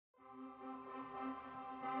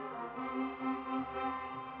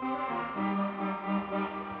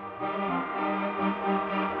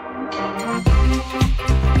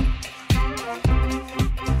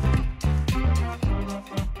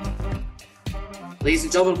Ladies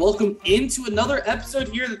and gentlemen, welcome into another episode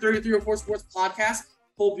here of the 3304 Sports Podcast.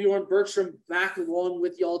 Kolbjorn Bergstrom back along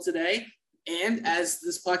with y'all today. And as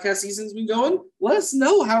this podcast season's been going, let us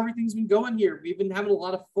know how everything's been going here. We've been having a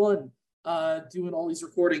lot of fun doing all these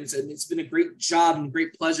recordings, and it's been a great job and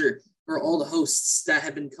great pleasure for all the hosts that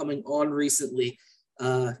have been coming on recently.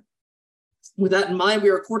 With that in mind, we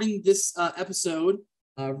are recording this episode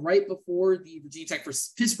right before the Virginia Tech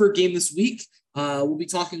versus Pittsburgh game this week. We'll be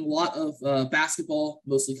talking a lot of basketball,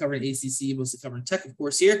 mostly covering ACC, mostly covering Tech, of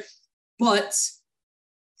course, here. But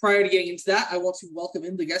prior to getting into that, I want to welcome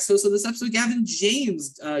in the guest host of this episode, Gavin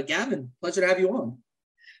James. Gavin, pleasure to have you on.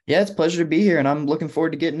 Yeah, it's a pleasure to be here, and I'm looking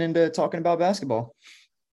forward to getting into talking about basketball.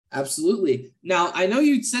 Absolutely. Now, I know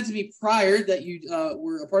you said to me prior that you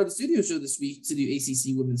were a part of the studio show this week to do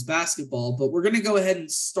ACC women's basketball, but we're going to go ahead and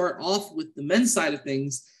start off with the men's side of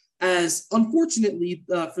things, as unfortunately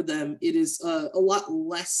for them, it is a lot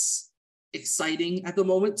less exciting at the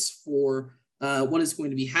moment for what is going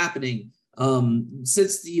to be happening.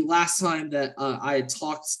 Since the last time that I had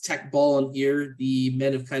talked Tech ball on here, the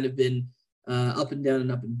men have kind of been up and down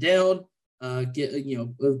and up and down.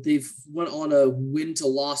 They've went on a win to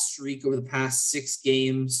loss streak over the past 6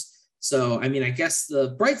 games. So, I mean, I guess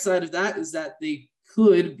the bright side of that is that they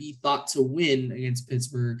could be thought to win against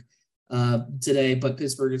Pittsburgh today, but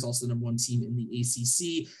Pittsburgh is also the number 1 team in the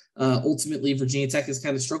ACC. Ultimately, Virginia Tech has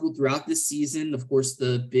kind of struggled throughout this season. Of course,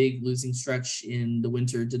 the big losing stretch in the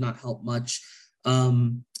winter did not help much.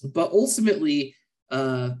 But ultimately,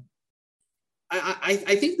 I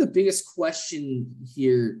think the biggest question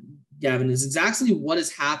here, Gavin, is exactly what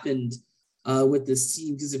has happened with this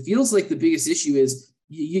team, because it feels like the biggest issue is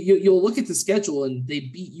you'll look at the schedule and they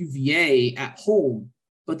beat UVA at home,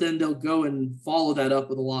 but then they'll go and follow that up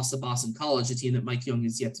with a loss to Boston College, a team that Mike Young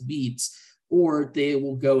is yet to beat, or they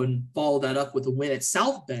will go and follow that up with a win at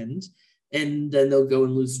South Bend, and then they'll go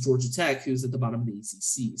and lose to Georgia Tech, who's at the bottom of the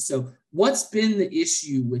ACC. So what's been the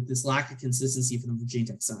issue with this lack of consistency from the Virginia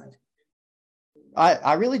Tech side?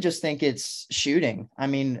 I really just think it's shooting. I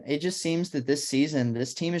mean, it just seems that this season,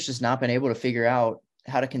 this team has just not been able to figure out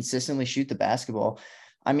how to consistently shoot the basketball.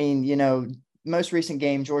 I mean, most recent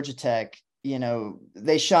game, Georgia Tech,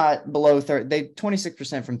 they shot below 30, they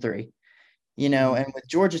 26% from 3, and with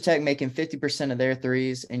Georgia Tech making 50% of their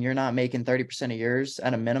threes and you're not making 30% of yours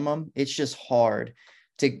at a minimum, it's just hard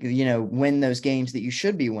to, win those games that you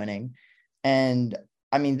should be winning. And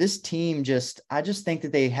I mean, this team I just think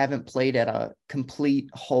that they haven't played at a complete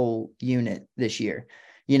whole unit this year.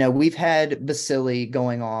 We've had Vasily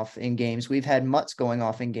going off in games. We've had Mutz going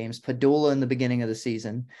off in games, Padula in the beginning of the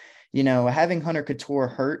season. Having Hunter Couture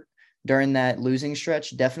hurt during that losing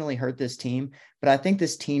stretch definitely hurt this team. But I think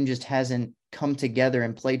this team just hasn't come together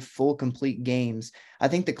and played full, complete games. I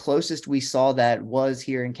think the closest we saw that was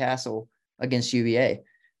here in Castle against UVA.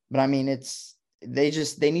 But I mean,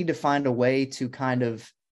 they need to find a way to kind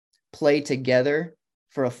of play together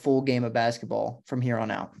for a full game of basketball from here on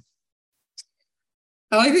out.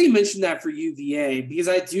 I like that you mentioned that for UVA, because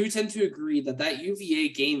I do tend to agree that UVA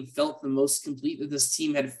game felt the most complete that this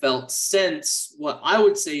team had felt since what I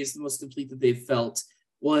would say is the most complete that they've felt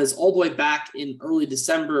was all the way back in early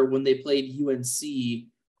December when they played UNC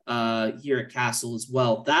here at Castle as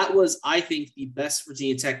well. That was, I think, the best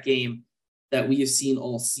Virginia Tech game that we have seen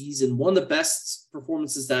all season. One of the best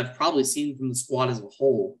performances that I've probably seen from the squad as a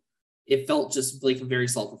whole. It felt just like a very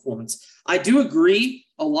solid performance. I do agree.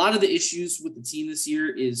 A lot of the issues with the team this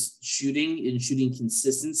year is shooting and shooting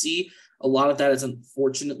consistency. A lot of that has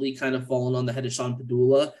unfortunately kind of fallen on the head of Sean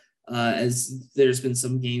Padula, as there's been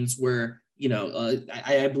some games where,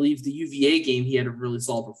 I believe the UVA game, he had a really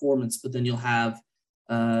solid performance, but then you had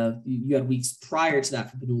weeks prior to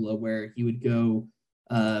that for Padula where he would go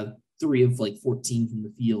 3 of 14 from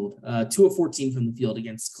the field, 2 of 14 from the field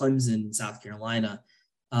against Clemson in South Carolina,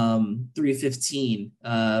 3 of 15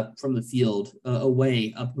 from the field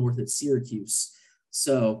away up north at Syracuse.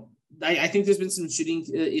 So I think there's been some shooting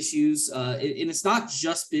issues, and it's not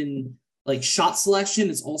just been shot selection.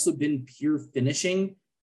 It's also been pure finishing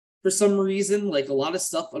for some reason. A lot of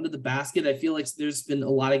stuff under the basket, I feel like there's been a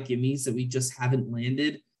lot of gimmies that we just haven't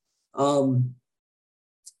landed.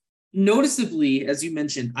 Noticeably, as you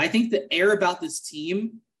mentioned, I think the air about this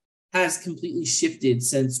team has completely shifted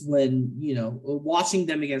since when, watching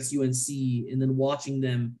them against UNC and then watching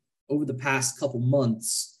them over the past couple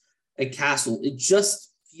months at Castle, it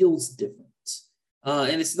just feels different.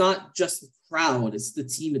 And it's not just the crowd, it's the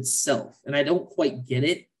team itself. And I don't quite get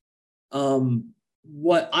it.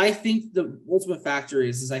 What I think the ultimate factor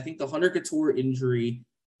is I think the Hunter Couture injury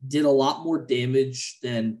did a lot more damage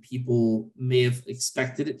than people may have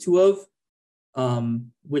expected it to have.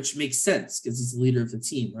 which makes sense because he's the leader of the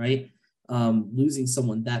team, right? Losing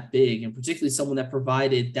someone that big, and particularly someone that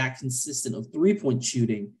provided that consistent of 3-point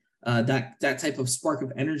shooting, that type of spark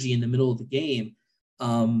of energy in the middle of the game,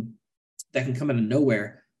 that can come out of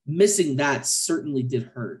nowhere. Missing that certainly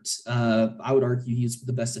did hurt. I would argue he's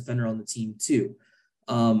the best defender on the team too.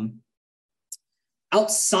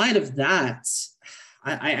 Outside of that,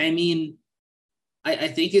 I mean, I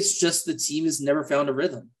think it's just the team has never found a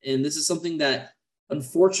rhythm. And this is something that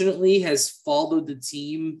unfortunately has followed the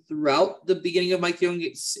team throughout the beginning of Mike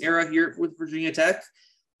Young's era here with Virginia Tech,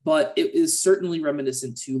 but it is certainly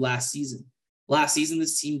reminiscent to last season. Last season,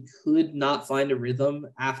 this team could not find a rhythm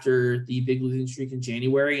after the big losing streak in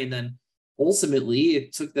January. And then ultimately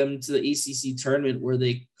it took them to the ACC tournament where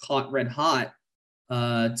they caught red hot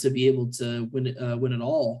to be able to win it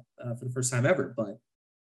all for the first time ever. But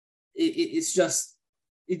it's just,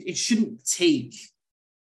 it shouldn't take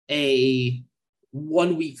a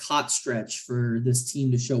 1 week hot stretch for this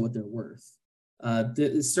team to show what they're worth.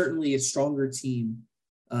 It's certainly a stronger team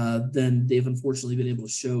than they've unfortunately been able to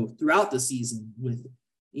show throughout the season with,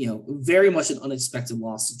 very much an unexpected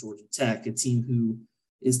loss to Georgia Tech, a team who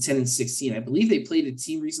is 10-16. I believe they played a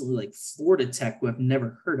team recently like Florida Tech, who I've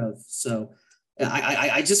never heard of. So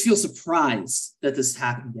I just feel surprised that this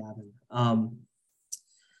happened, Gavin.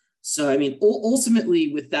 So, I mean,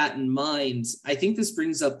 ultimately with that in mind, I think this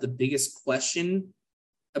brings up the biggest question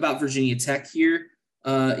about Virginia Tech here.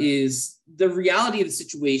 Is the reality of the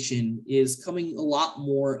situation is coming a lot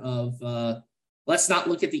more of, let's not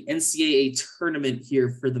look at the NCAA tournament here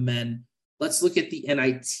for the men. Let's look at the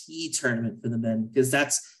NIT tournament for the men, because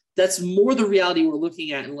that's more the reality we're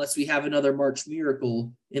looking at unless we have another March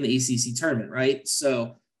miracle in the ACC tournament, right?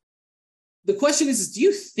 So the question is do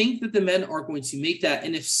you think that the men are going to make that?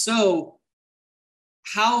 And if so,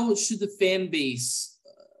 how should the fan base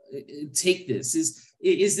take this? Is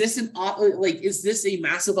this is this a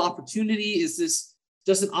massive opportunity? Is this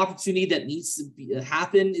just an opportunity that needs to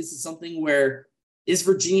happen? Is it something where is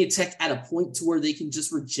Virginia Tech at a point to where they can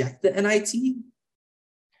just reject the NIT?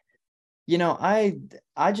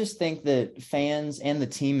 I just think that fans and the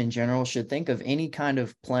team in general should think of any kind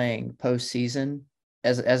of playing postseason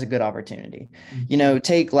as a good opportunity. Mm-hmm.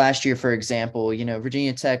 Take last year, for example,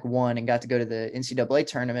 Virginia Tech won and got to go to the NCAA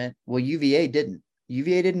tournament. Well, UVA didn't.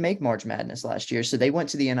 UVA didn't make March Madness last year, so they went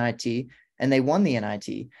to the NIT and they won the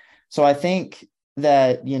NIT. So I think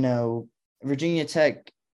that, Virginia Tech,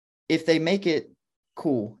 if they make it,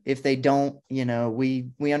 cool. If they don't,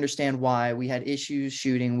 we understand why. We had issues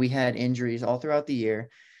shooting. We had injuries all throughout the year.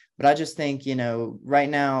 But I just think, right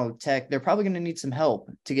now, Tech, they're probably going to need some help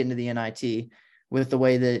to get into the NIT with the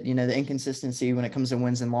way that, the inconsistency when it comes to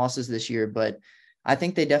wins and losses this year. But I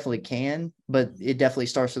think they definitely can, but it definitely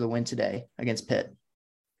starts with a win today against Pitt.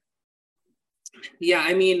 Yeah,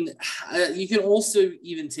 I mean, you can also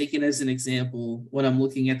even take it as an example when I'm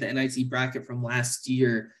looking at the NIT bracket from last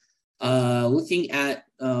year, looking at,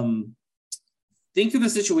 think of the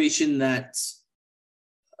situation that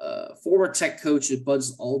former Tech coach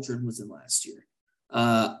Buzz Aldrin was in last year.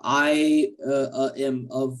 I am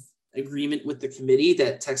of agreement with the committee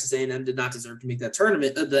that Texas A&M did not deserve to make that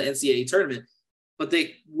tournament, the NCAA tournament, but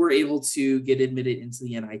they were able to get admitted into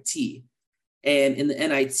the NIT. And in the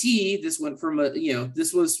NIT, this went from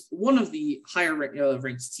this was one of the higher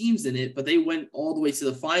ranked teams in it, but they went all the way to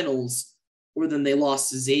the finals, where then they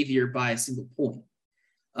lost to Xavier by a single point.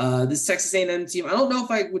 This Texas A&M team, I don't know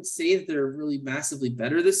if I would say that they're really massively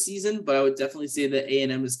better this season, but I would definitely say that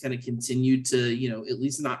A&M has kind of continued to, at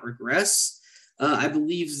least not regress. I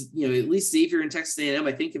believe, at least Xavier and Texas A&M,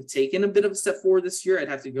 I think, have taken a bit of a step forward this year. I'd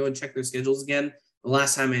have to go and check their schedules again. The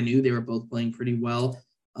last time I knew, they were both playing pretty well.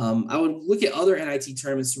 I would look at other NIT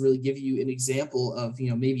tournaments to really give you an example of,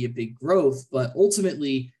 maybe a big growth, but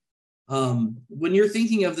ultimately, when you're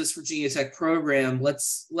thinking of this Virginia Tech program,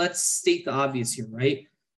 let's state the obvious here, right?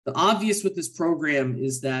 The obvious with this program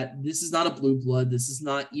is that this is not a blue blood. This is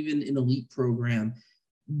not even an elite program.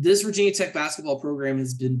 This Virginia Tech basketball program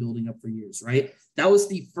has been building up for years, right? That was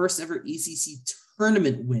the first ever ACC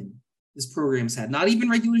tournament win this program's had, not even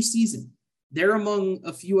regular season. They're among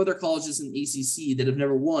a few other colleges in the ACC that have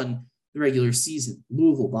never won the regular season.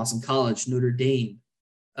 Louisville, Boston College, Notre Dame.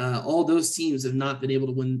 All those teams have not been able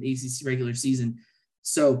to win the ACC regular season.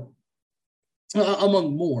 So,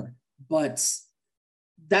 among more. But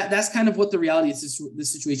that's kind of what the reality of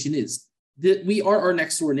this situation is. That we are our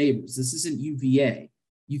next door neighbors. This isn't UVA.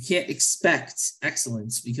 You can't expect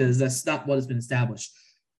excellence because that's not what has been established.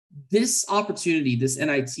 This opportunity, this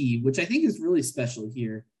NIT, which I think is really special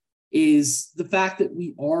here, is the fact that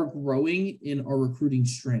we are growing in our recruiting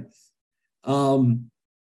strength.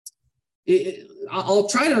 I'll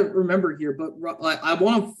try to remember here, but I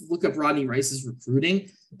want to look up Rodney Rice's recruiting.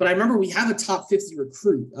 But I remember we have a top 50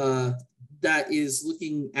 recruit that is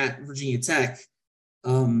looking at Virginia Tech.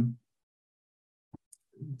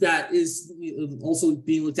 That is also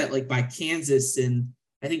being looked at like by Kansas and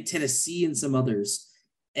I think Tennessee and some others.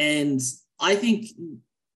 And I think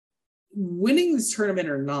winning this tournament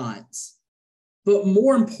or not, but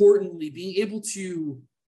more importantly, being able to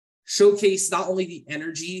showcase not only the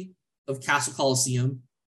energy of Castle Coliseum,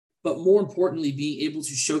 but more importantly, being able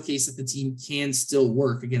to showcase that the team can still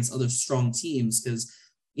work against other strong teams. Because,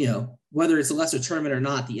 you know, whether it's a lesser tournament or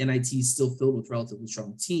not, the NIT is still filled with relatively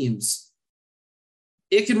strong teams.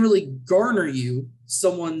 It can really garner you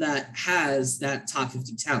someone that has that top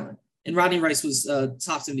 50 talent. And Rodney Rice was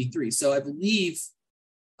top 73. So I believe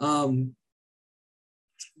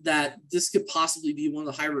that this could possibly be one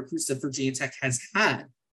of the higher recruits that Virginia Tech has had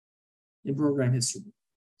in program history.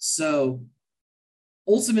 So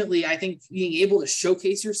ultimately, I think being able to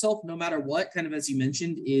showcase yourself, no matter what, kind of as you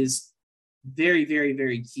mentioned, is very, very,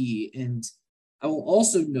 very key. And I will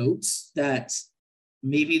also note that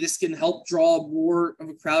maybe this can help draw more of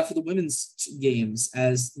a crowd for the women's games,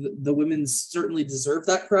 as the women's certainly deserve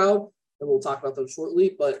that crowd. And we'll talk about them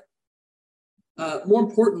shortly. But more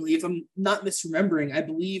importantly, if I'm not misremembering, I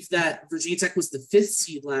believe that Virginia Tech was the 5th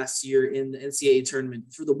seed last year in the NCAA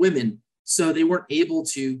tournament for the women. So they weren't able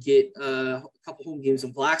to get a couple home games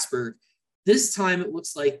in Blacksburg. This time it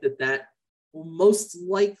looks like that will most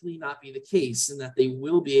likely not be the case and that they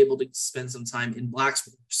will be able to spend some time in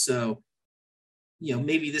Blacksburg. So, you know,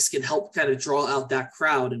 maybe this can help kind of draw out that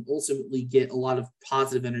crowd and ultimately get a lot of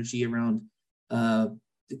positive energy around the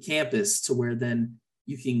campus to where then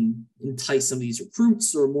you can entice some of these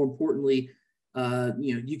recruits, or more importantly,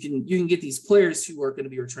 you can get these players who are going to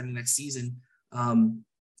be returning next season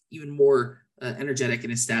even more energetic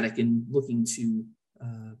and ecstatic and looking to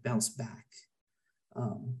bounce back.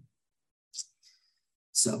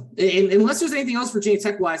 So, and unless there's anything else Virginia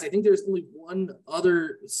Tech wise, I think there's only one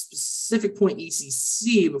other specific point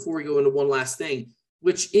ACC before we go into one last thing,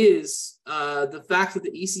 which is the fact that the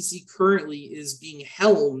ACC currently is being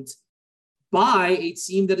helmed by a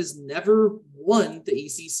team that has never won the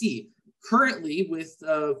ACC. Currently, with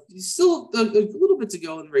still a little bit to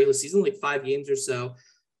go in the regular season, like 5 games or so,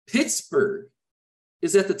 Pittsburgh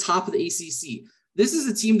is at the top of the ACC. This is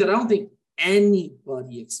a team that I don't think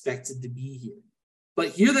anybody expected to be here. But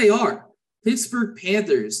here they are, Pittsburgh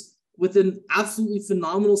Panthers, with an absolutely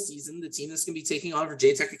phenomenal season. The team that's going to be taking on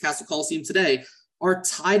Virginia Tech at Castle Coliseum today are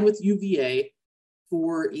tied with UVA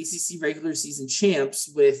for ACC regular season champs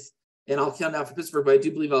with, and I'll count down for Pittsburgh, but I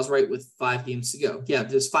do believe I was right with 5 games to go. Yeah,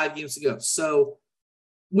 there's 5 games to go. So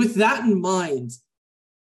with that in mind,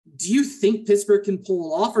 do you think Pittsburgh can pull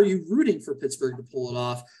it off? Are you rooting for Pittsburgh to pull it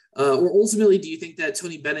off? Or ultimately, do you think that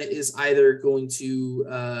Tony Bennett is either going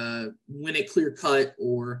to win it clear cut,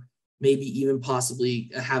 or maybe even possibly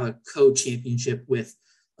have a co-championship with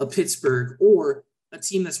a Pittsburgh or a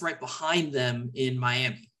team that's right behind them in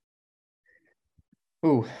Miami?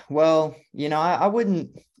 Oh, well, you know, I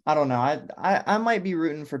don't know. I might be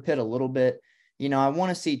rooting for Pitt a little bit. You know, I want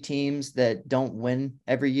to see teams that don't win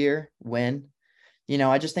every year win. You know,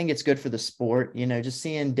 I just think it's good for the sport, you know, just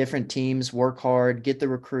seeing different teams work hard, get the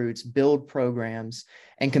recruits, build programs,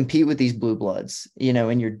 and compete with these blue bloods, you know,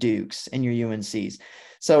 and your Dukes and your UNCs.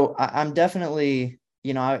 So I'm definitely,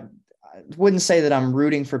 you know, I wouldn't say that I'm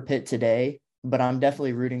rooting for Pitt today, but I'm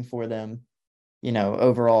definitely rooting for them, you know,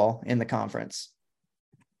 overall in the conference.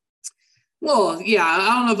 Well, yeah,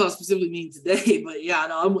 I don't know if I specifically mean today, but yeah,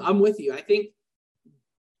 no, I'm with you. I think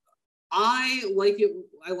I like it.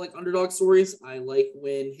 I like underdog stories. I like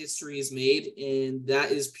when history is made, and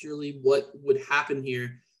that is purely what would happen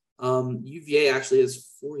here. UVA actually has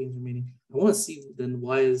 4 games remaining. I want to see then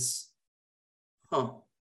why is,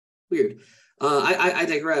 weird. I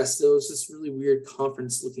digress. So it's this really weird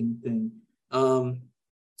conference looking thing. I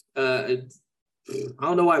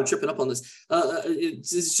don't know why I'm tripping up on this.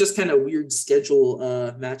 It's just kind of weird schedule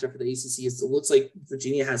matchup for the ACC. It looks like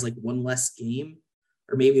Virginia has like 1 less game.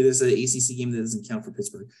 Or maybe there's an ACC game that doesn't count for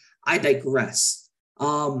Pittsburgh. I digress.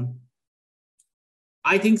 I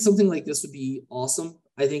think something like this would be awesome.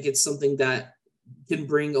 I think it's something that can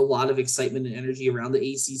bring a lot of excitement and energy around the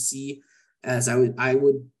ACC, as I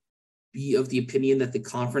would be of the opinion that the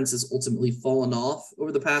conference has ultimately fallen off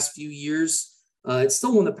over the past few years. It's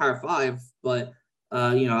still won the Power 5, but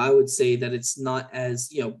you know, I would say that it's not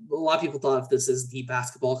as, you know, a lot of people thought of this as the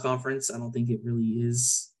basketball conference. I don't think it really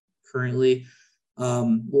is currently.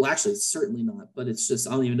 Well, actually, it's certainly not, but it's just,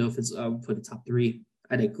 I don't even know if it's, I would put a top 3.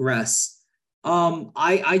 I digress.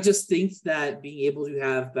 I just think that being able to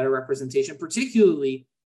have better representation, particularly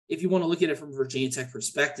if you want to look at it from Virginia Tech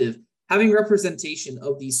perspective, having representation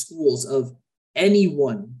of these schools of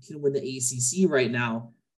anyone can win the ACC right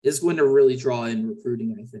now is going to really draw in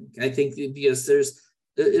recruiting. I think because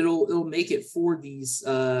it'll make it for these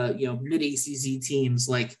mid ACC teams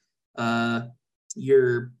like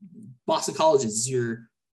your Boston Colleges, your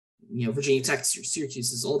Virginia Techs, your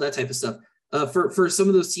Syracuse's, all that type of stuff. For some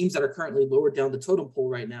of those teams that are currently lower down the totem pole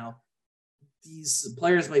right now, these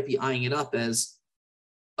players might be eyeing it up as,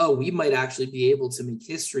 oh, we might actually be able to make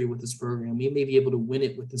history with this program. We may be able to win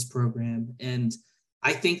it with this program. And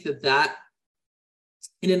I think that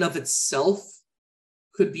in and of itself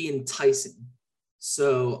could be enticing.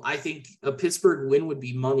 So I think a Pittsburgh win would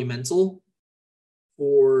be monumental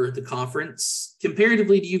for the conference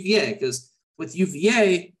comparatively to UVA, because with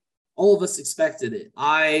UVA, all of us expected it.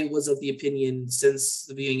 I was of the opinion since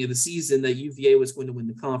the beginning of the season that UVA was going to win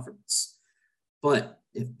the conference. But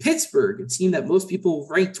if Pittsburgh, a team that most people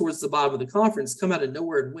rank towards the bottom of the conference, come out of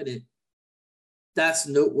nowhere and win it, that's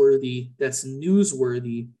noteworthy, that's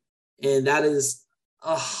newsworthy, and that is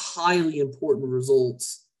a highly important result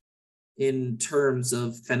in terms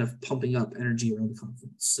of kind of pumping up energy around the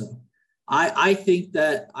conference. So I think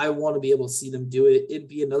that I want to be able to see them do it. It'd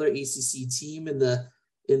be another ACC team in the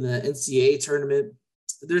NCAA tournament.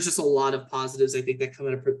 There's just a lot of positives, I think, that come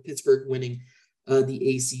out of Pittsburgh winning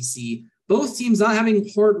the ACC. Both teams not having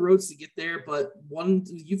hard roads to get there, but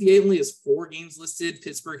UVA only has 4 games listed.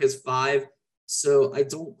 Pittsburgh has 5. So I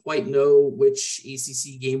don't quite know which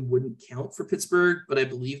ACC game wouldn't count for Pittsburgh, but I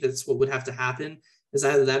believe that's what would have to happen, is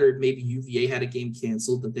either that or maybe UVA had a game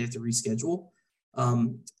canceled that they have to reschedule.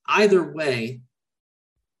 Either way,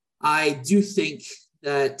 I do think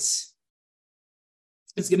that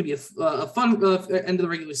it's going to be a fun end of the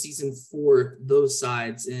regular season for those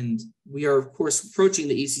sides. And we are, of course, approaching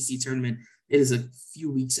the ACC tournament. It is a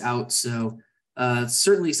few weeks out. So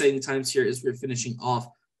certainly exciting times here as we're finishing off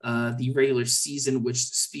the regular season, which,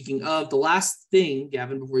 speaking of, the last thing,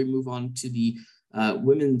 Gavin, before we move on to the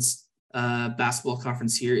women's basketball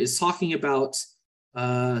conference here, is talking about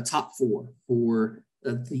top 4 for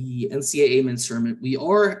the NCAA men's tournament. We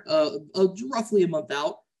are roughly a month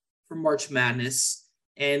out from March Madness.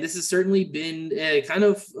 And this has certainly been kind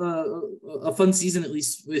of a fun season, at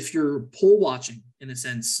least if you're poll watching, in a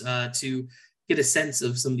sense, to get a sense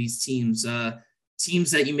of some of these teams.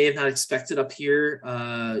 Teams that you may have not expected up here.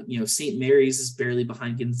 St. Mary's is barely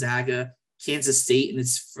behind Gonzaga. Kansas State in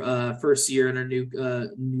its first year under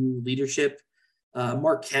new leadership.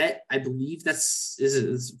 Marquette, I believe is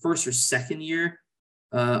its first or second year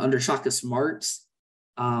under Shaka Smart.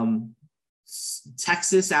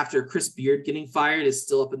 Texas, after Chris Beard getting fired, is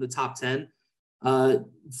still up in the top 10.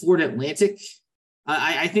 Florida Atlantic.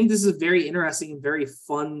 I think this is a very interesting and very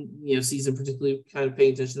fun, season, particularly kind of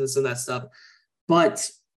paying attention to some of that stuff. But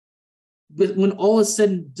when all is said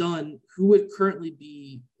and done, who would currently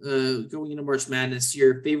be going into March Madness?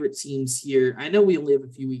 Your favorite teams here? I know we only have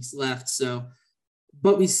a few weeks left,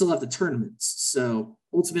 but we still have the tournaments. So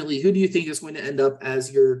ultimately, who do you think is going to end up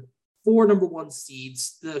as your 4 number 1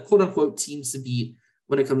 seeds, the quote unquote teams to beat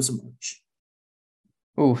when it comes to March?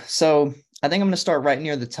 Oh, so I think I'm going to start right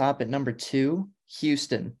near the top at number 2,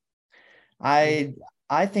 Houston. I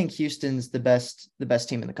think Houston's the best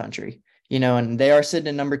team in the country, and they are sitting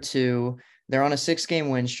at number 2. They're on a 6-game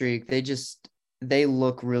win streak. They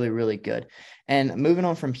look really, really good. And moving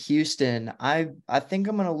on from Houston, I think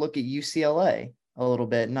I'm going to look at UCLA a little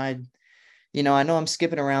bit. And I know I'm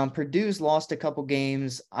skipping around. Purdue's lost a couple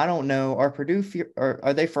games. I don't know.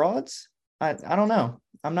 Are they frauds? I don't know.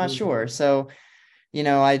 I'm not sure. So,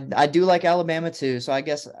 I do like Alabama too. So I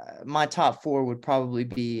guess my top 4 would probably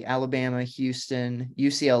be Alabama, Houston,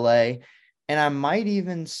 UCLA, and I might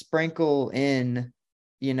even sprinkle in,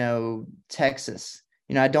 Texas.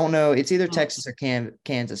 I don't know. It's either Texas or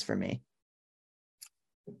Kansas for me.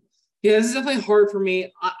 Yeah, this is definitely hard for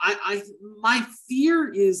me. My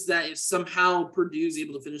fear is that if somehow Purdue is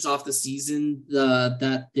able to finish off the season,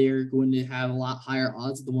 that they're going to have a lot higher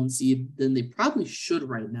odds at the 1 seed than they probably should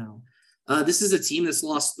right now. This is a team that's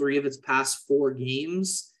lost 3 of its past 4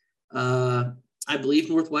 games. I believe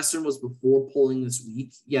Northwestern was before polling this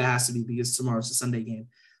week. Yeah, it has to be because tomorrow's a Sunday game.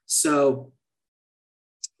 So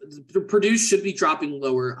Purdue should be dropping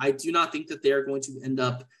lower. I do not think that they're going to end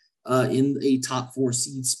up in a top 4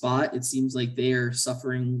 seed spot. It seems like they are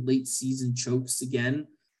suffering late season chokes again,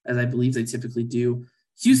 as I believe they typically do.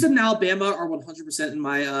 Houston and Alabama are 100% in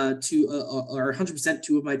my 100%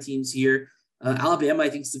 2 of my teams here. Alabama, I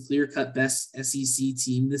think, is the clear-cut best SEC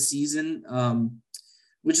team this season.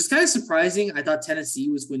 which is kind of surprising. I thought Tennessee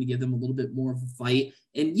was going to give them a little bit more of a fight.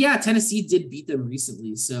 And yeah, Tennessee did beat them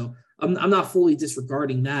recently. So I'm not fully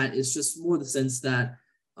disregarding that. It's just more the sense that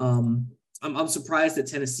I'm surprised that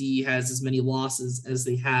Tennessee has as many losses as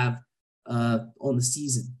they have on the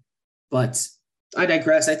season. But I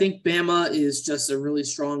digress. I think Bama is just a really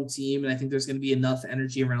strong team, and I think there's going to be enough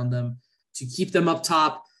energy around them to keep them up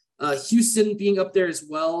top. Houston being up there as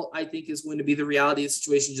well, I think, is going to be the reality of the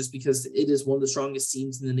situation just because it is one of the strongest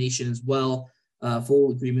teams in the nation as well.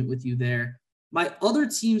 Full agreement with you there. My other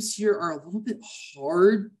teams here are a little bit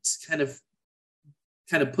hard to kind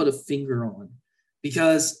of put a finger on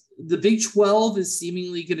because the Big 12 is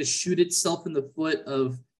seemingly going to shoot itself in the foot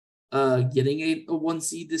of getting a 1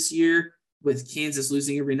 seed this year, with Kansas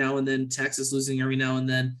losing every now and then, Texas losing every now and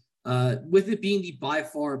then, with it being the by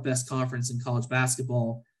far best conference in college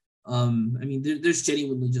basketball. I mean, there's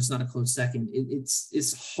genuinely just not a close second.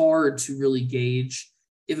 It's hard to really gauge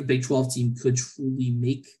if a Big 12 team could truly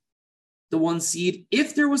make the 1 seed.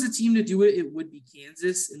 If there was a team to do it, it would be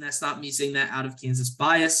Kansas. And that's not me saying that out of Kansas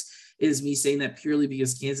bias. It is me saying that purely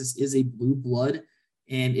because Kansas is a blue blood.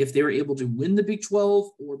 And if they were able to win the Big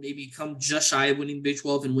 12 or maybe come just shy of winning the Big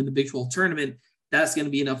 12 and win the Big 12 tournament, that's going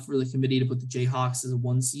to be enough for the committee to put the Jayhawks as a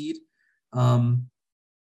 1 seed.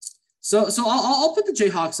 So I'll put the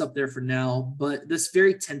Jayhawks up there for now, but that's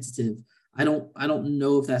very tentative. I don't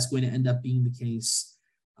know if that's going to end up being the case.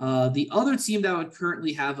 The other team that I would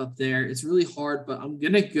currently have up there, it's really hard, but I'm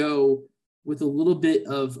going to go with a little bit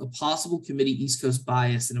of a possible committee East Coast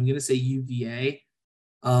bias, and I'm going to say UVA.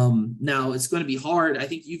 Now, it's going to be hard. I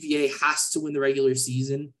think UVA has to win the regular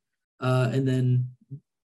season and then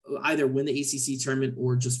either win the ACC tournament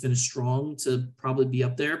or just finish strong to probably be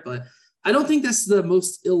up there. But I don't think that's the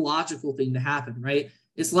most illogical thing to happen, right?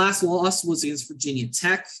 Its last loss was against Virginia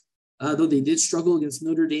Tech, though they did struggle against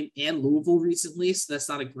Notre Dame and Louisville recently, so that's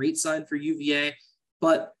not a great sign for UVA.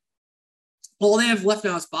 But all they have left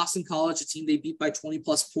now is Boston College, a team they beat by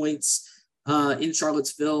 20-plus points in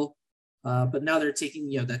Charlottesville. But now they're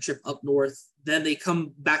taking, that trip up north. Then they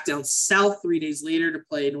come back down south 3 days later to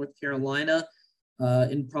play North Carolina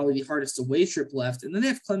in probably the hardest away trip left. And then they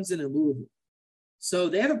have Clemson and Louisville. So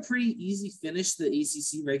they have a pretty easy finish to the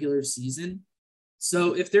ACC regular season.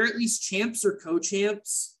 So if they're at least champs or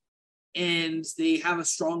co-champs and they have a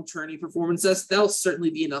strong tourney performance, that'll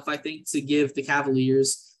certainly be enough, I think, to give the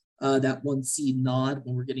Cavaliers that 1 seed nod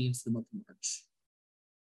when we're getting into the month of March.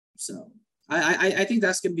 So I think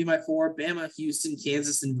that's going to be my 4: Bama, Houston,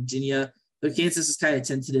 Kansas, and Virginia. But Kansas is kind of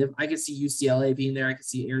tentative. I could see UCLA being there. I could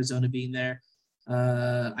see Arizona being there.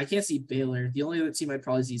 I can't see Baylor. The only other team I'd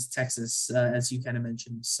probably see is Texas, as you kind of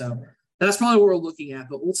mentioned. So that's probably what we're looking at.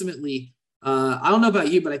 But ultimately, I don't know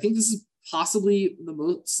about you, but I think this is possibly the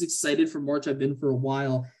most excited for March I've been for a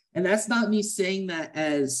while. And that's not me saying that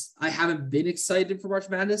as I haven't been excited for March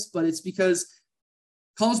Madness, but it's because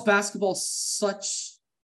college basketball is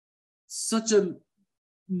such a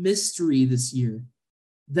mystery this year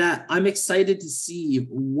that I'm excited to see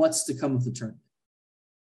what's to come of the tournament.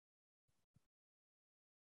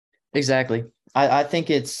 Exactly. I think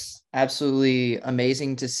it's absolutely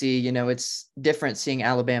amazing to see, it's different seeing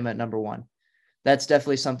Alabama at number 1. That's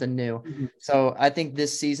definitely something new. Mm-hmm. So I think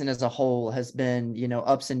this season as a whole has been,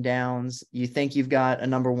 ups and downs. You think you've got a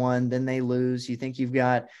number 1, then they lose. You think you've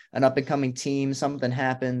got an up and coming team, something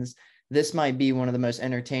happens. This might be one of the most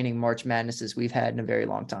entertaining March Madnesses we've had in a very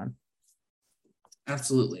long time.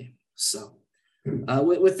 Absolutely. So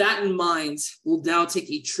with that in mind, we'll now take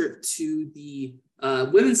a trip to the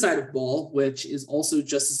women's side of ball, which is also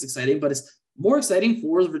just as exciting, but it's more exciting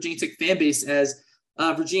for the Virginia Tech fan base as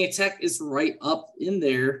Virginia Tech is right up in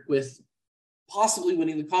there with possibly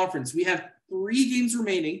winning the conference. We have 3 games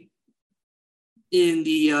remaining in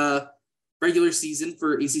the regular season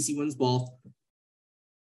for ACC women's ball.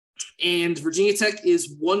 And Virginia Tech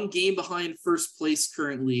is 1 game behind first place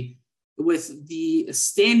currently, with the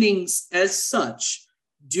standings as such.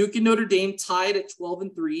 Duke and Notre Dame tied at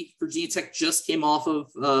 12-3. Virginia Tech just came off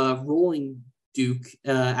of rolling Duke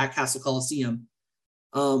at Castle Coliseum.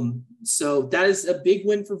 So that is a big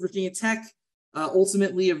win for Virginia Tech.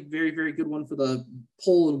 Ultimately, a very, very good one for the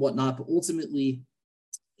poll and whatnot. But ultimately,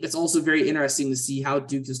 it's also very interesting to see how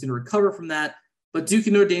Duke is going to recover from that. But Duke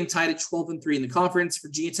and Notre Dame tied at 12-3 in the conference.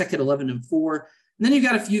 Virginia Tech at 11-4. And then you've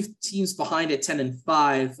got a few teams behind at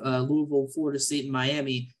 10-5, Louisville, Florida State, and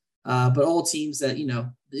Miami. But all teams that,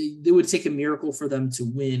 they would take a miracle for them to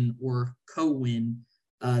win or co-win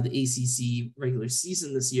the ACC regular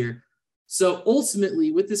season this year. So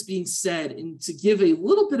ultimately, with this being said, and to give a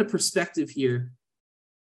little bit of perspective here,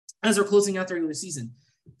 as we're closing out the regular season,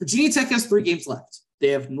 Virginia Tech has 3 games left. They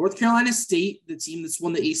have North Carolina State, the team that's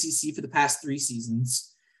won the ACC for the past 3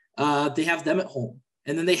 seasons. They have them at home.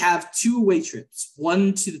 And then they have 2 away trips,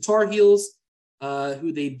 one to the Tar Heels,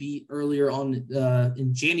 who they beat earlier on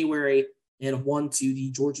in January, and one to the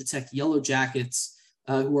Georgia Tech Yellow Jackets,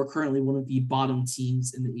 who are currently one of the bottom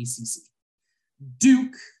teams in the ACC.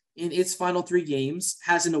 Duke, in its final 3 games,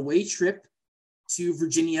 has an away trip to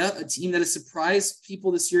Virginia, a team that has surprised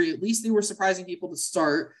people this year. At least they were surprising people to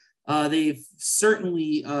start. They've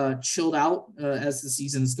certainly chilled out as the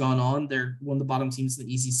season's gone on. They're one of the bottom teams in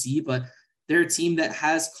the ACC, but they're a team that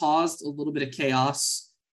has caused a little bit of chaos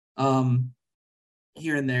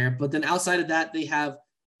here and there. But then outside of that, they have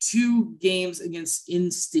 2 games against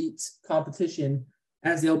in-state competition,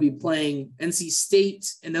 as they'll be playing NC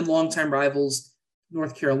State and then longtime rivals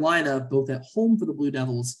North Carolina, both at home for the Blue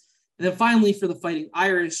Devils. And then finally, for the Fighting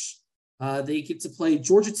Irish, they get to play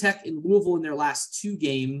Georgia Tech and Louisville in their last 2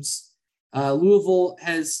 games. Louisville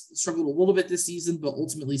has struggled a little bit this season, but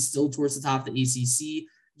ultimately still towards the top of the ACC.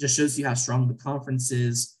 Just shows you how strong the conference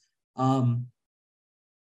is.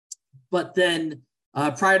 But then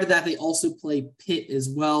prior to that, they also play Pitt as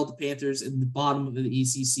well, the Panthers in the bottom of the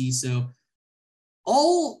ACC. So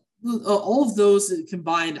all of those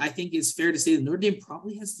combined, I think it's fair to say that Notre Dame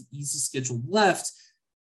probably has the easiest schedule left.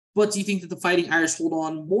 But do you think that the Fighting Irish hold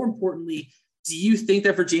on? More importantly, do you think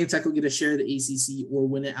that Virginia Tech will get a share of the ACC or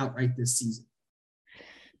win it outright this season?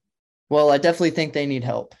 Well, I definitely think they need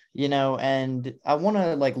help, and I want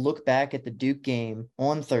to look back at the Duke game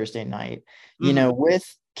on Thursday night,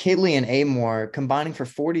 with Kitley and Amor combining for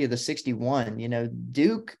 40 of the 61,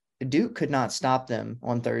 Duke could not stop them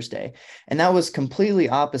on Thursday. And that was completely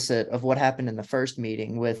opposite of what happened in the first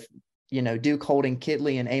meeting with, Duke holding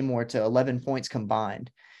Kitley and Amor to 11 points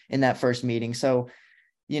combined in that first meeting. So,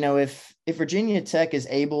 if Virginia Tech is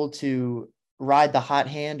able to ride the hot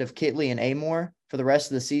hand of Kitley and Amor for the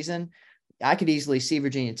rest of the season, I could easily see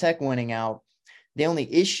Virginia Tech winning out. The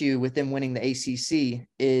only issue with them winning the ACC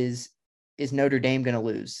is Notre Dame going to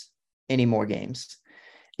lose any more games?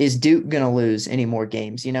 Is Duke going to lose any more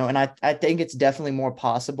games? And I think it's definitely more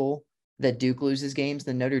possible that Duke loses games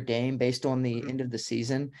than Notre Dame based on the end of the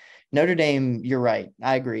season. Notre Dame, you're right.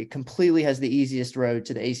 I agree. Completely has the easiest road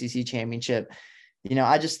to the ACC championship.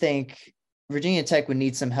 I just think Virginia Tech would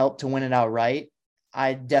need some help to win it outright.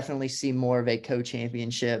 I definitely see more of a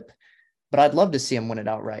co-championship, but I'd love to see them win it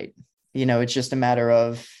outright. It's just a matter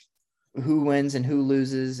of who wins and who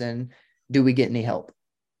loses, and do we get any help?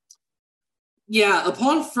 Yeah,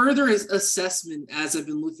 upon further assessment, as I've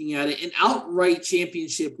been looking at it, an outright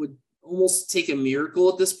championship would almost take a miracle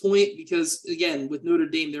at this point because, again, with Notre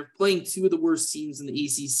Dame, they're playing 2 of the worst teams in the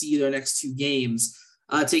ACC their next 2 games,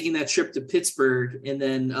 taking that trip to Pittsburgh. And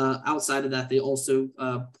then outside of that, they also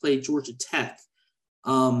play Georgia Tech.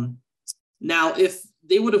 Now, if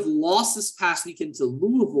they would have lost this past weekend to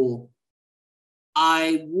Louisville,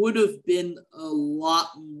 I would have been a lot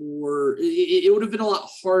more, it would have been a lot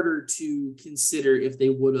harder to consider if they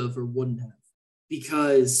would have or wouldn't have,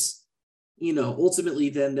 because, ultimately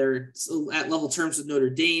then they're at level terms with Notre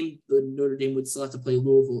Dame. The Notre Dame would still have to play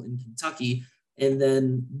Louisville in Kentucky. And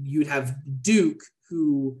then you'd have Duke,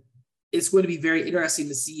 who it's going to be very interesting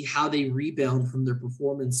to see how they rebound from their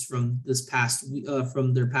performance from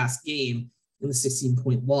from their past game in the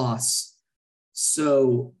 16-point loss.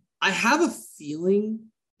 So I have a feeling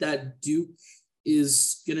that Duke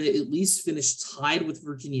is going to at least finish tied with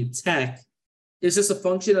Virginia Tech. It's just a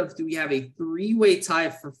function of, do we have a 3-way tie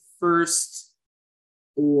for first,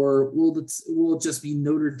 or will it just be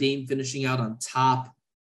Notre Dame finishing out on top?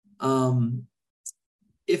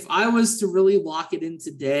 If I was to really lock it in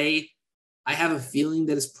today, I have a feeling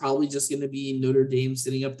that it's probably just going to be Notre Dame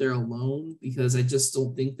sitting up there alone, because I just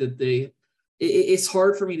don't think that it's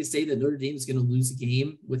hard for me to say that Notre Dame is going to lose a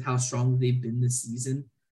game with how strong they've been this season.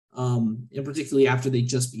 And particularly after they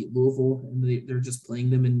just beat Louisville and they're just playing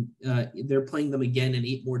them, and they're playing them again in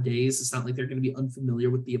 8 more days. It's not like they're going to be unfamiliar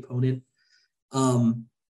with the opponent.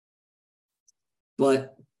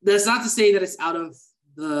 But that's not to say that it's out of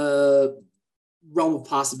the realm of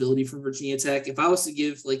possibility for Virginia Tech. If I was to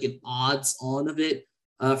give an odds on of it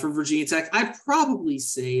for Virginia Tech, I'd probably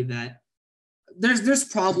say that there's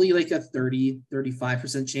probably a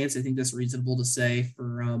 30-35% chance. I think that's reasonable to say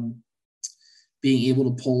for being able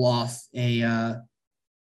to pull off a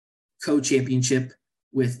co-championship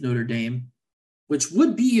with Notre Dame, which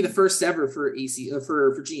would be the first ever for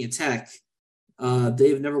Virginia Tech. They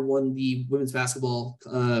have never won the women's basketball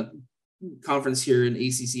conference here in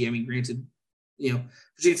ACC. I mean, granted,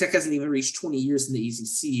 Virginia Tech hasn't even reached 20 years in the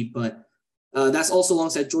ACC, but that's also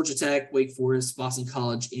alongside Georgia Tech, Wake Forest, Boston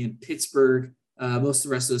College, and Pittsburgh. Most of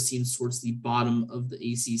the rest of those teams towards the bottom of the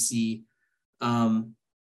ACC.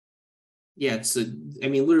 So I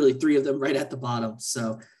mean, literally 3 of them right at the bottom.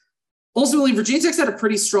 So ultimately, Virginia Tech's had a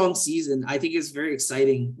pretty strong season. I think it's very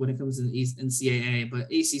exciting when it comes to the NCAA,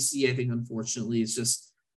 but ACC, I think, unfortunately, is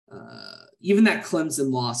just even that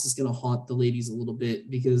Clemson loss is going to haunt the ladies a little bit,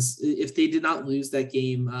 because if they did not lose that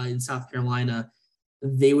game in South Carolina,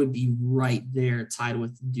 they would be right there tied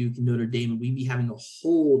with Duke and Notre Dame, and we'd be having a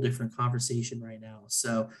whole different conversation right now.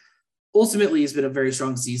 So ultimately, it's been a very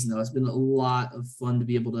strong season, though. It's been a lot of fun to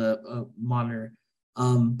be able to monitor.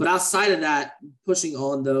 But outside of that, pushing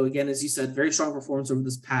on, though, again, as you said, very strong performance over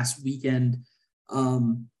this past weekend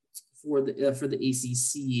for the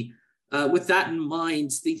ACC. With that in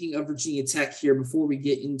mind, thinking of Virginia Tech here, before we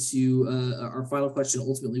get into our final question,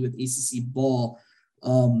 ultimately with ACC ball,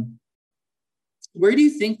 where do you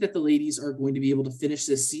think that the ladies are going to be able to finish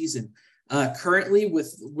this season? Currently,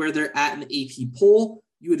 with where they're at in the AP poll,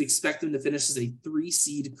 you would expect them to finish as a 3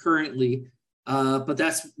 seed currently, but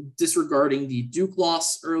that's disregarding the Duke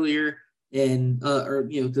loss earlier and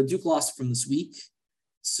the Duke loss from this week.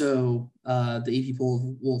 So the AP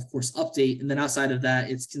poll will of course update, and then outside of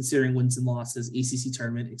that, it's considering wins and losses, ACC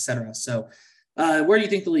tournament, etc. So where do you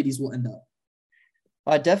think the ladies will end up?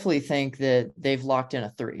 I definitely think that they've locked in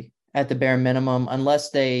a 3 at the bare minimum,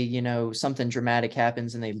 unless they, something dramatic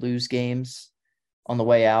happens and they lose games on the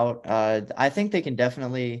way out. I think they can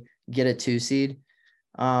definitely get a 2 seed.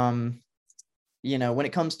 When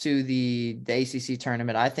it comes to the ACC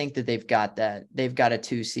tournament, I think that they've got that. They've got a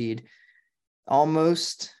 2 seed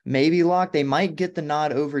almost, maybe locked. They might get the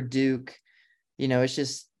nod over Duke. It's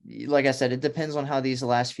just, like I said, it depends on how these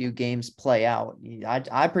last few games play out.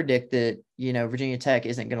 I predict that, Virginia Tech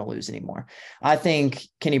isn't going to lose anymore. I think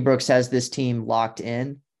Kenny Brooks has this team locked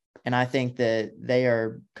in, and I think that they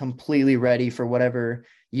are completely ready for whatever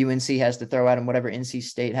UNC has to throw at them, whatever NC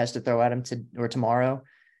State has to throw at them tomorrow.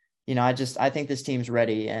 I think this team's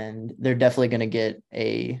ready, and they're definitely going to get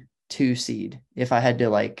a 2 seed. If I had to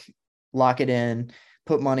lock it in,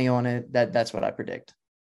 put money on it, that's what I predict.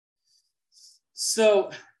 So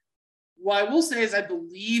what I will say is I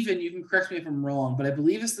believe, and you can correct me if I'm wrong, but I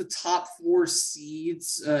believe it's the top 4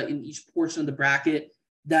 seeds in each portion of the bracket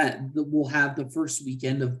that will have the first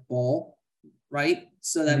weekend of ball, right?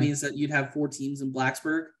 So that means that you'd have 4 teams in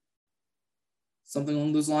Blacksburg, something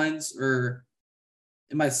along those lines, or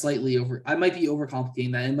I might be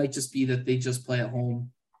overcomplicating that. It might just be that they just play at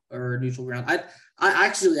home or neutral ground. I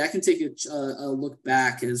can take a look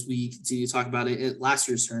back as we continue to talk about it at last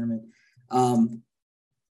year's tournament.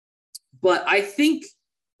 But I think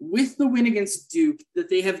with the win against Duke that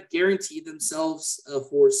they have guaranteed themselves a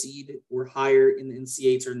 4 seed or higher in the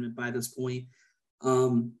NCAA tournament by this point.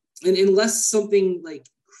 And unless something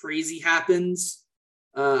crazy happens,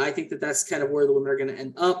 I think that that's kind of where the women are going to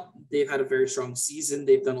end up. They've had a very strong season.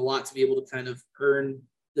 They've done a lot to be able to kind of earn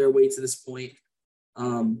their way to this point.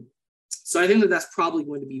 So I think that that's probably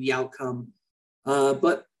going to be the outcome.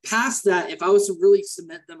 But past that, if I was to really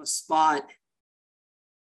cement them a spot,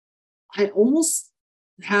 I almost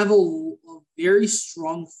have a very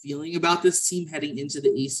strong feeling about this team heading into the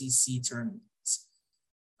ACC tournament.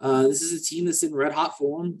 This is a team that's in red hot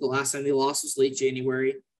form. The last time they lost was late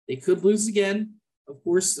January. They could lose again. Of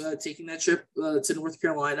course, taking that trip to North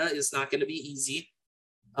Carolina is not going to be easy.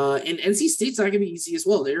 And NC State's not going to be easy as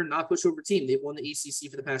well. They're not a pushover team. They've won the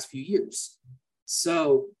ACC for the past few years.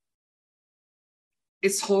 So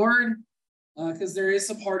it's hard because there is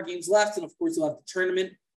some hard games left. And of course, you'll have the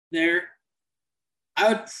tournament there. I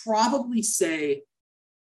would probably say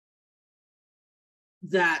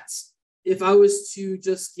that if I was to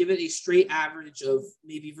just give it a straight average of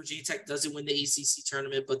maybe Virginia Tech doesn't win the ACC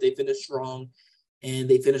tournament, but they finish strong and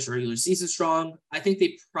they finish the regular season strong, I think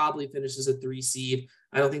they probably finish as a 3 seed.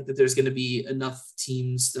 I don't think that there's going to be enough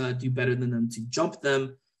teams do better than them to jump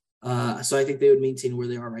them. So I think they would maintain where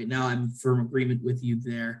they are right now. I'm in firm agreement with you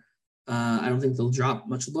there. I don't think they'll drop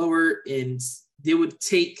much lower, and they would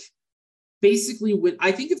take basically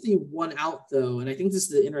I think if they won out though, and I think this is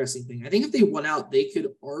the interesting thing, I think if they won out, they could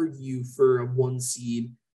argue for a 1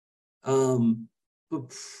 seed,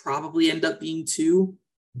 but probably end up being 2.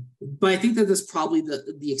 But I think that that's probably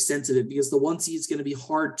the extent of it, because the 1 seed is going to be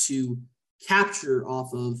hard to capture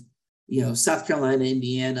off of, South Carolina,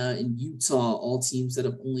 Indiana, and Utah, all teams that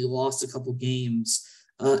have only lost a couple games.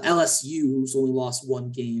 LSU, who's only lost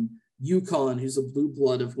 1 game. UConn, who's a blue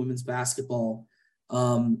blood of women's basketball.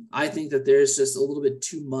 I think that there's just a little bit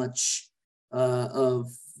too much of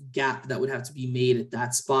gap that would have to be made at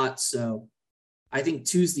that spot. So I think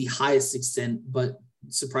 2 is the highest extent, but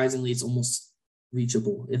surprisingly, it's almost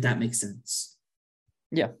reachable, if that makes sense.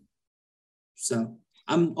 Yeah. So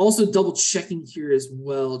I'm also double checking here as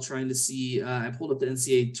well, trying to see. I pulled up the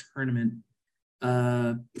NCAA tournament.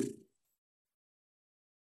 I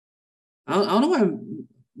don't know why I'm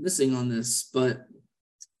missing on this, but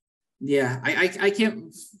yeah, I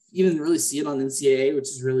can't even really see it on NCAA, which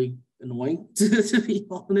is really annoying to be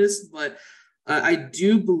honest. But I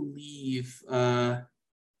do believe that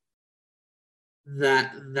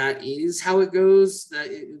is how it goes.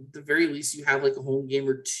 That at the very least you have like a home game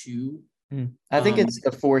or two. I think it's the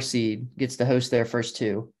 4 seed gets to host their first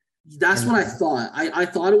two. That's what I thought. I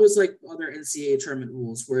thought it was like other NCAA tournament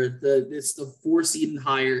rules where it's the 4 seed and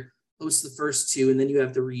higher hosts the first two, and then you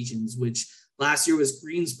have the regions, which last year was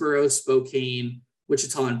Greensboro, Spokane,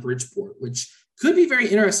 Wichita, and Bridgeport, which could be very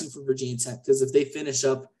interesting for Virginia Tech because if they finish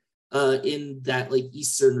up in that like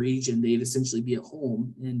eastern region, they'd essentially be at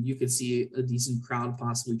home, and you could see a decent crowd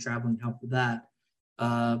possibly traveling out for that.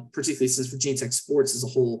 Particularly since Virginia Tech sports as a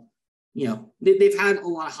whole, they've had a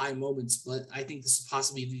lot of high moments, but I think this will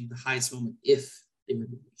possibly be the highest moment if they were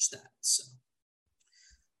to reach that. So,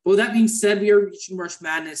 but with that being said, we are reaching March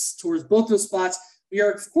Madness towards both those spots. We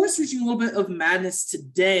are, of course, reaching a little bit of madness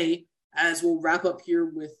today as we'll wrap up here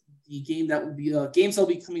with the game that will be games that will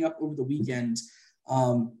be coming up over the weekend.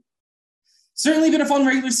 Certainly been a fun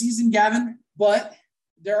regular season, Gavin, but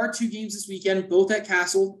there are 2 games this weekend, both at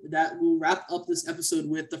Castle, that we'll wrap up this episode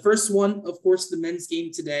with. The first one, of course, the men's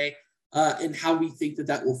game today, and how we think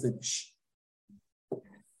that will finish.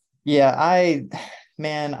 Yeah, I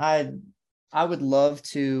would love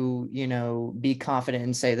to, be confident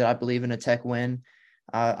and say that I believe in a Tech win.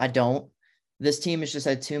 I don't. This team has just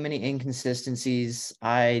had too many inconsistencies.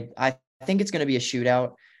 I think it's going to be a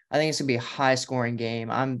shootout. I think it's going to be a high-scoring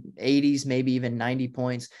game. I'm 80s, maybe even 90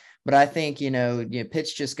 points. But I think,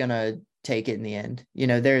 Pitt's just going to take it in the end.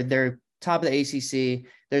 They're top of the ACC.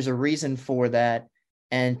 There's a reason for that,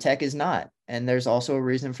 and Tech is not. And there's also a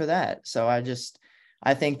reason for that. So I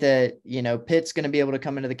think that, Pitt's going to be able to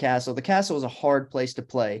come into the Castle. The Castle is a hard place to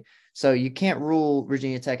play. So you can't rule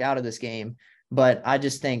Virginia Tech out of this game. But I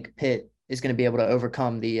just think Pitt is going to be able to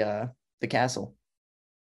overcome the Castle.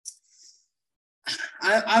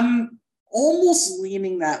 I'm almost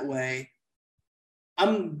leaning that way.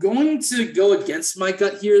 I'm going to go against my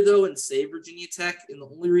gut here, though, and say Virginia Tech. And the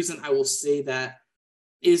only reason I will say that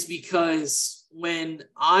is because when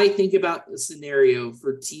I think about the scenario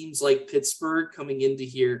for teams like Pittsburgh coming into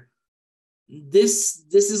here, this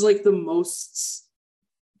is like the most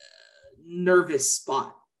nervous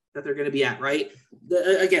spot that they're going to be at, right?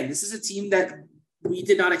 Again, this is a team that we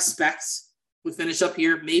did not expect would finish up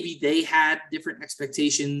here. Maybe they had different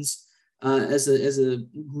expectations as a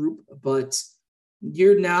group, but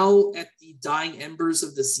you're now at the dying embers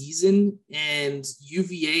of the season, and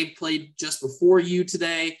UVA played just before you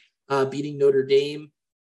today, beating Notre Dame.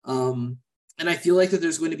 And I feel like that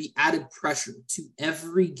there's going to be added pressure to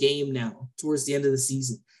every game now towards the end of the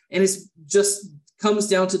season. And it's just comes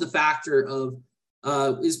down to the factor of,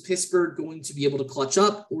 is Pittsburgh going to be able to clutch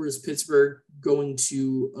up, or is Pittsburgh going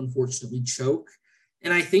to unfortunately choke?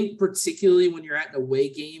 And I think particularly when you're at an away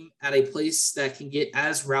game at a place that can get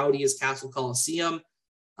as rowdy as Castle Coliseum,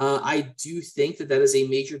 I do think that is a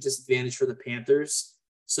major disadvantage for the Panthers.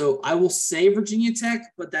 So I will say Virginia Tech,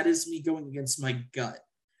 but that is me going against my gut.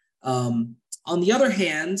 On the other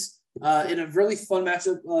hand, in a really fun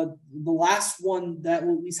matchup, the last one that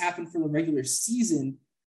will at least happen for the regular season,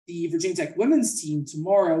 the Virginia Tech women's team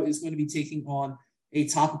tomorrow is going to be taking on a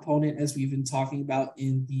top opponent, as we've been talking about,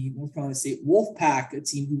 in the North Carolina State Wolfpack, a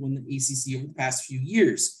team who won the ACC over the past few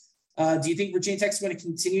years. Do you think Virginia Tech is going to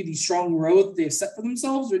continue the strong road that they've set for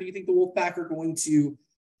themselves, or do you think the Wolfpack are going to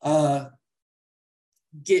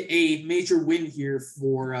get a major win here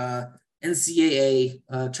for NCAA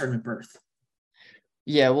tournament berth?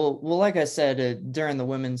 Yeah, well, like I said during the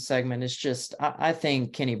women's segment, it's just I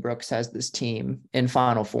think Kenny Brooks has this team in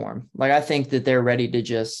final form. Like, I think that they're ready to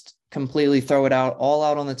just completely throw it all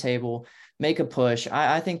out on the table, make a push.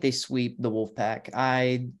 I think they sweep the Wolfpack.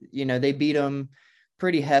 They beat them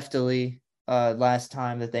pretty heftily last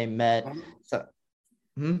time that they met. So,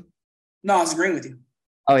 No, I was agreeing with you.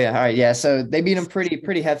 Oh yeah, all right, yeah. So they beat them pretty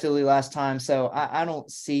heftily last time. So I don't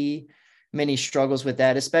see many struggles with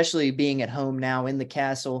that, especially being at home now in the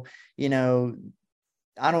Castle.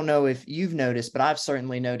 I don't know if you've noticed, but I've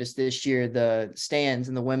certainly noticed this year the stands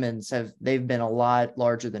and the women's they've been a lot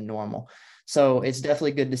larger than normal. So it's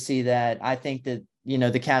definitely good to see that. I think that,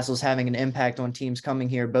 the Castle's having an impact on teams coming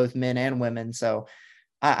here, both men and women. So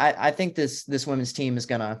I think this women's team is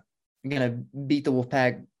gonna beat the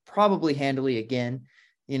Wolfpack probably handily again.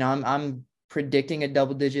 I'm predicting a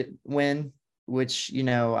double-digit win, which,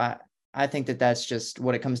 I think that that's just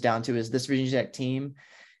what it comes down to, is this Virginia Tech team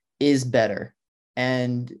is better.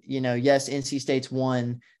 And, yes, NC State's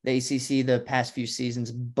won the ACC the past few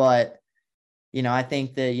seasons, but, I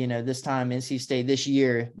think that, this time NC State this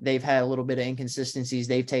year, they've had a little bit of inconsistencies.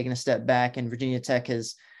 They've taken a step back, and Virginia Tech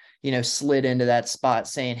has, slid into that spot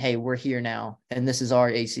saying, hey, we're here now. And this is our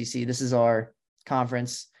ACC. This is our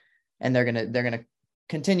conference. And they're going to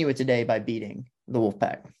continue it today by beating the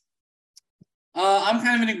Wolfpack. I'm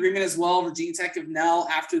kind of in agreement as well. Virginia Tech have now,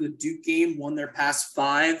 after the Duke game, won their past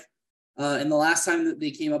 5. And the last time that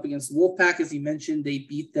they came up against Wolfpack, as you mentioned, they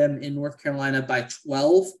beat them in North Carolina by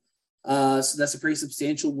 12. So that's a pretty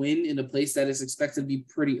substantial win in a place that is expected to be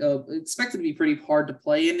pretty hard to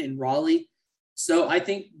play in Raleigh. So I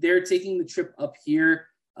think they're taking the trip up here.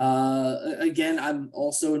 Again, I'm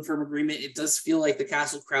also in firm agreement. It does feel like the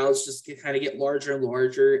Castle crowds just get larger and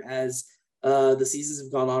larger as the seasons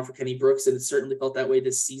have gone on for Kenny Brooks, and it certainly felt that way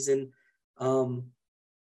this season. And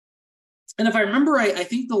if I remember right, I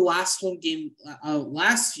think the last home game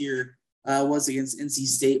last year was against NC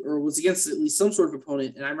State, or was against at least some sort of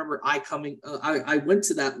opponent. And I remember I went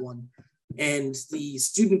to that one, and the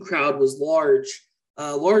student crowd was larger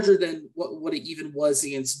than what it even was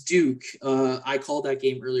against Duke. I called that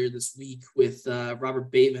game earlier this week with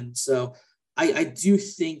Robert Bateman. So I do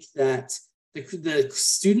think that the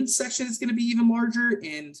student section is going to be even larger,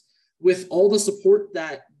 and with all the support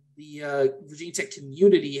that the Virginia Tech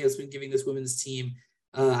community has been giving this women's team,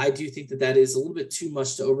 I do think that is a little bit too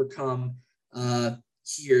much to overcome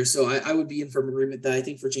here. So I would be in firm agreement that I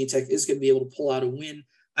think Virginia Tech is going to be able to pull out a win.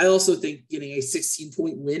 I also think getting a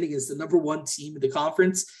 16-point win against the number 1 team in the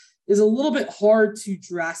conference is a little bit hard to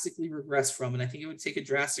drastically regress from. And I think it would take a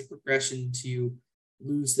drastic regression to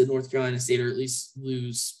lose to North Carolina State, or at least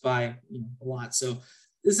lose by a lot. So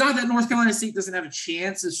it's not that North Carolina State doesn't have a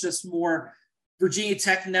chance. It's just more Virginia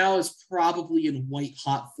Tech now is probably in white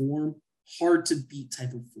hot form, hard to beat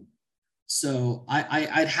type of form. So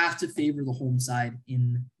I'd have to favor the home side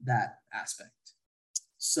in that aspect.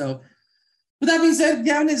 So with that being said,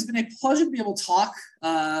 Gavin, it's been a pleasure to be able to talk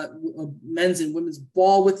men's and women's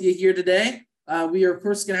ball with you here today. We are, of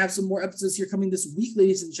course, going to have some more episodes here coming this week,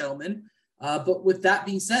 ladies and gentlemen. But with that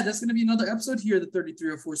being said, that's going to be another episode here of the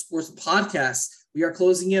 3304 Sports Podcast. We are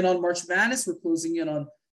closing in on March Madness. We're closing in on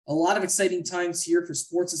a lot of exciting times here for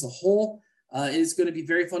sports as a whole. It is going to be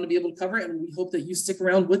very fun to be able to cover it, and we hope that you stick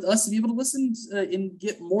around with us to be able to listen and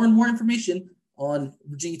get more and more information on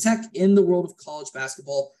Virginia Tech in the world of college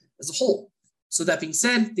basketball as a whole. So that being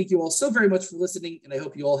said, thank you all so very much for listening, and I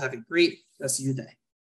hope you all have a great rest of your day.